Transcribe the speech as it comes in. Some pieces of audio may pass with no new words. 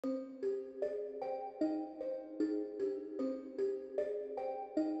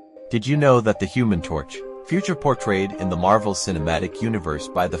Did you know that the Human Torch, future portrayed in the Marvel Cinematic Universe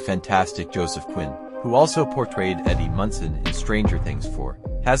by the fantastic Joseph Quinn, who also portrayed Eddie Munson in Stranger Things 4,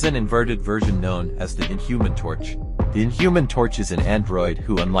 has an inverted version known as the Inhuman Torch? The Inhuman Torch is an android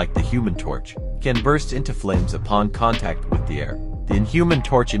who, unlike the Human Torch, can burst into flames upon contact with the air. The Inhuman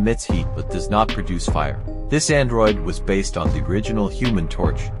Torch emits heat but does not produce fire. This android was based on the original Human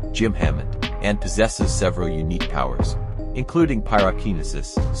Torch, Jim Hammond, and possesses several unique powers, including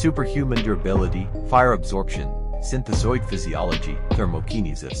pyrokinesis, superhuman durability, fire absorption, synthesoid physiology,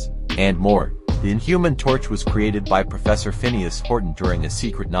 thermokinesis, and more. The Inhuman Torch was created by Professor Phineas Horton during a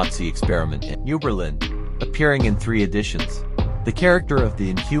secret Nazi experiment in New Berlin, appearing in 3 editions. The character of the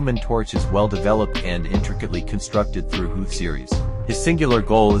Inhuman Torch is well developed and intricately constructed through Who series. His singular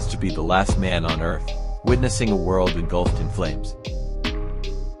goal is to be the last man on Earth, witnessing a world engulfed in flames.